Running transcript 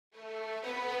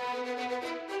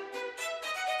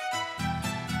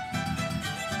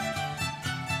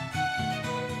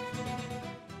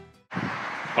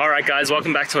Alright guys,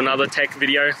 welcome back to another tech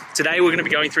video. Today we're going to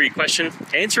be going through your question,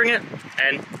 answering it,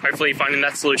 and hopefully finding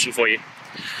that solution for you.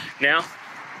 Now,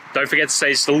 don't forget to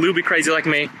stay just a little bit crazy like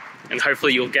me, and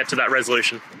hopefully you'll get to that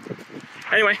resolution.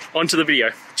 Anyway, on to the video.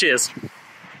 Cheers!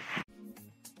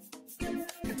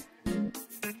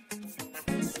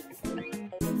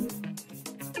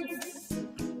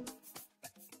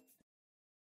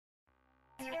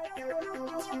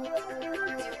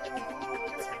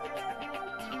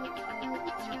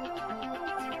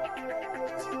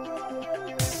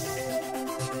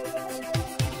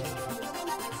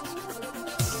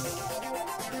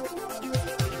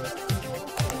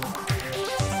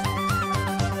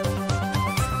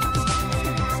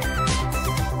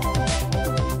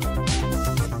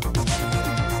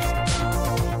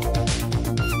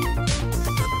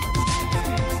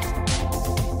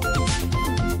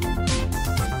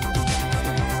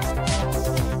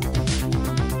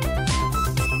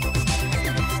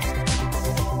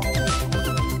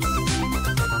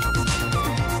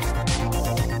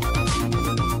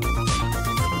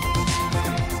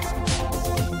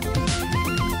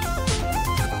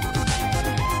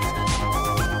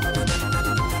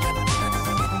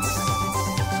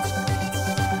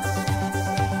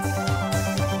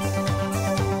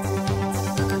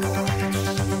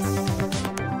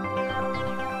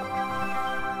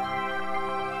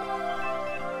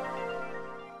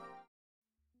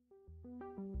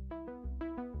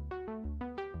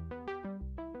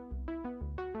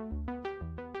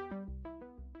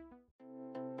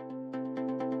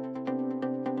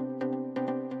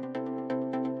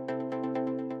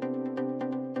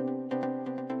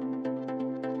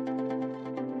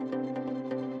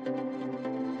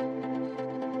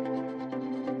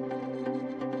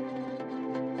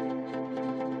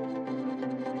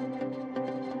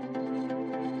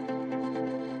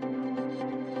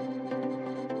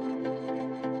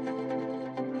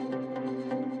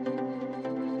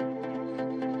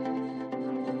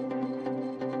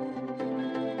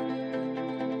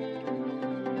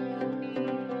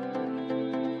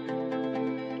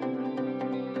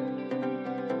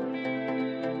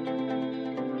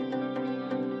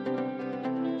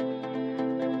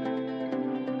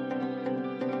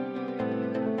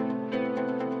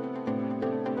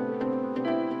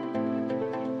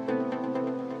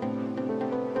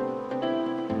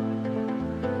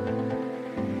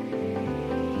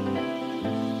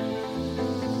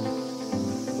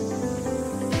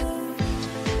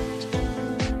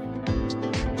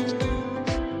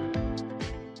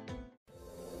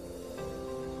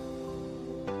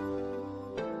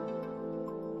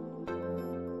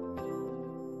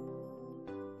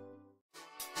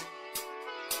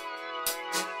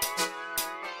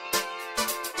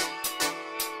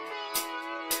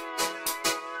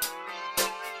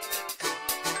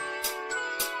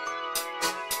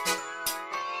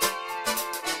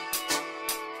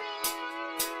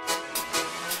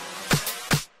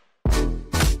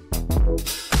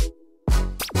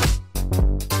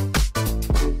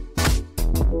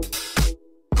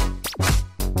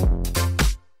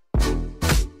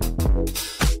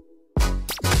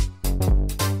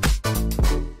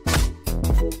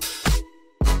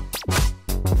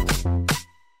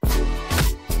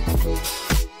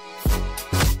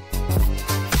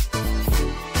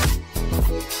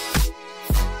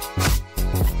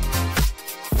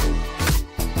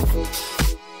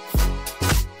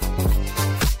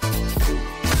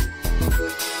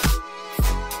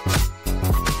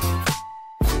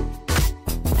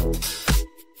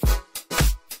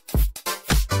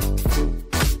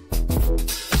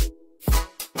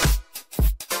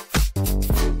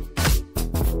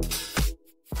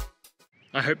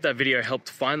 I hope that video helped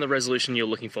find the resolution you're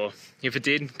looking for. If it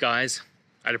did, guys,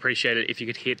 I'd appreciate it if you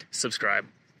could hit subscribe.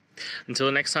 Until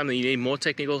the next time that you need more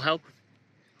technical help,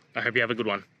 I hope you have a good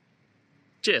one.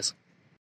 Cheers.